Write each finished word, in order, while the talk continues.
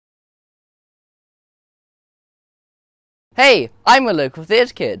Hey, I'm a local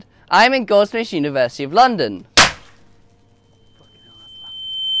theatre kid. I'm in Goldsmiths, University of London.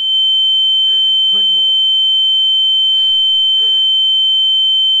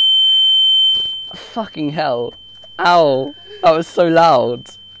 Fucking hell. Ow. That was so loud.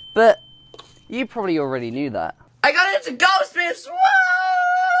 But you probably already knew that. I got into Goldsmiths! Woo!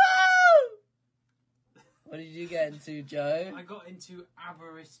 What did you get into, Joe? I got into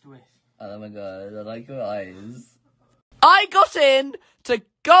Aberystwyth. Oh my god, I like your eyes. I got in to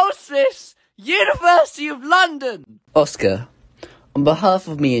Goldsmiths, University of London! Oscar, on behalf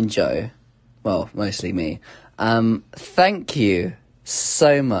of me and Joe, well, mostly me, thank you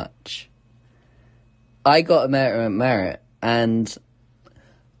so much. I got a merit, and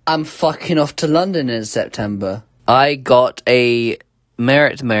I'm fucking off to London in September. I got a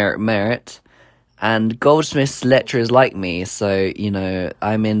merit, and Goldsmiths lecturers like me, so, you know,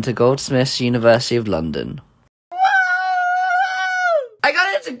 I'm into Goldsmiths, University of London. Woo! I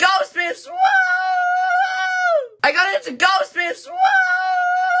got into Goldsmiths! Woo! I got into Goldsmiths! Woo!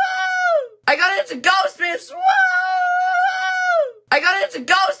 I got into Goldsmiths! Woo! I got into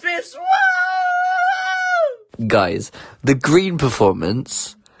Goldsmiths! Woo! Guys, the green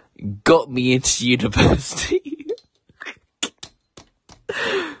performance got me into university.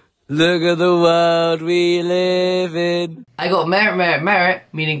 Look at the world we live in. I got merit,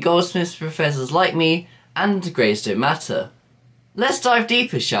 meaning Goldsmiths professors like me, and grades don't matter. Let's dive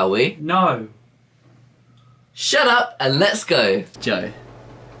deeper, shall we? No. Shut up and let's go. Joe.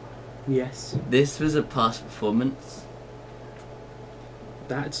 Yes. This was a past performance.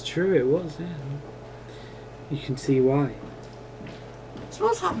 That's true, it was, yeah. You can see why. So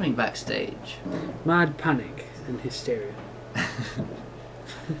what's happening backstage? Mad panic and hysteria.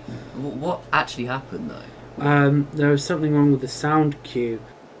 What actually happened though? There was something wrong with the sound cue.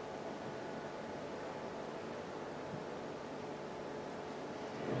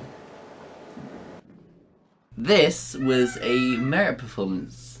 This was a merit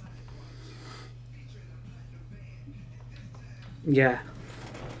performance. Yeah.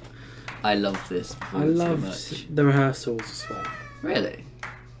 I love this I performance loved so much. the rehearsals as well. Really?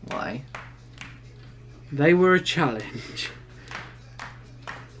 Why? They were a challenge.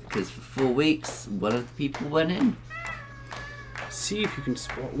 Because for 4 weeks, one of the people went in. See if you can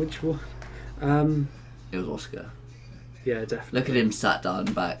spot which one. It was Oscar. Yeah, definitely. Look at him sat down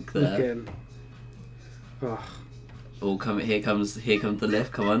back there. Look at him. Oh. Oh, here comes the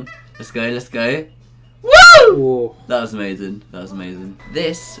lift. Come on, let's go. Woo! Oh. That was amazing.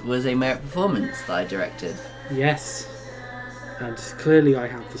 This was a merit performance that I directed. Yes. And clearly I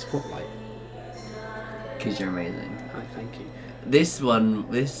have the spotlight. Because you're amazing. I thank you. This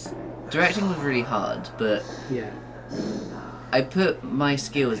directing was really hard, but yeah, I put my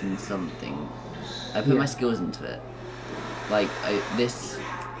skills in something. I put my skills into it, like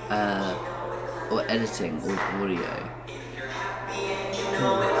or editing or audio.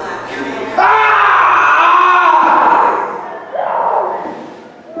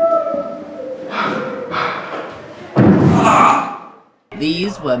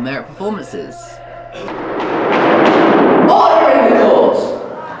 These were merit performances. Ordering the court.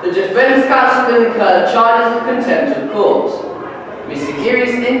 The defense counsel will incur charges of contempt of court. Mr.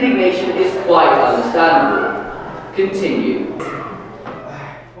 Geary's indignation is quite understandable. Continue.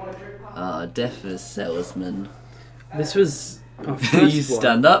 Deaf as salesman. this was our first You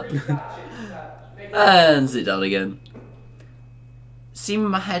stand up and sit down again. See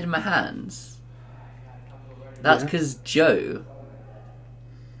my head and my hands? That's because Joe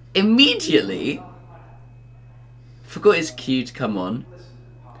immediately forgot his cue to come on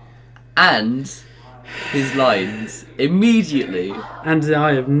and his lines immediately. And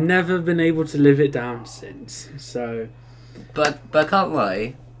I have never been able to live it down since. So, But I can't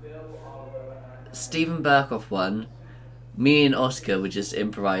lie. Stephen Burkoff won. Me and Oscar were just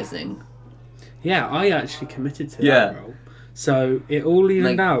improvising. yeah, I actually committed to Yeah. that role. So it all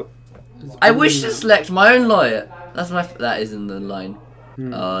evened out. I wish to select my own lawyer. That is in the line.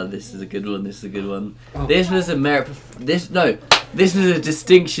 Oh, this is a good one. Oh. This was a merit. This was a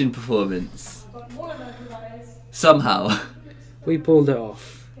distinction performance. Somehow. We pulled it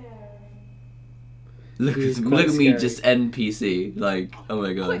off. Look It was at quite me, scary. just NPC. Like, oh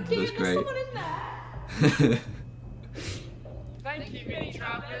my god, that's great. Thank you, Billy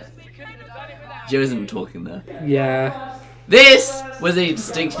Travers. We couldn't have done it without Joe isn't talking there. Yeah. This was a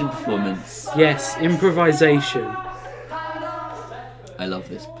distinction performance. Yes, improvisation. I love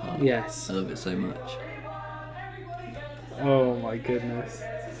this part. Yes. I love it so much. Oh my goodness.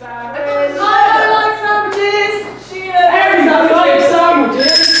 I like sandwiches! Everybody likes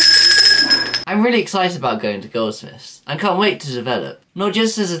sandwiches! I'm I'm really excited about going to Goldsmiths and can't wait to develop, not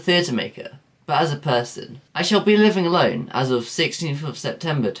just as a theatre maker, but as a person. I shall be living alone as of 16th of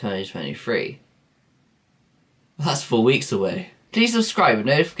September 2023. That's 4 weeks away. Please subscribe with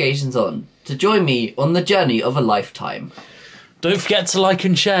notifications on to join me on the journey of a lifetime. Don't forget to like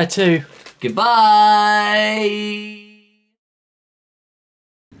and share too. Goodbye!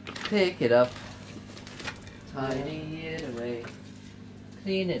 Pick it up, tidy it away,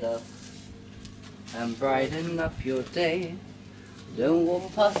 clean it up, and brighten up your day. Don't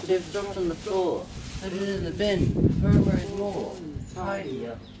walk past it if it's dropped on the floor. Put it in the bin, where it's more. Tidy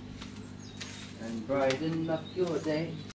up, and brighten up your day.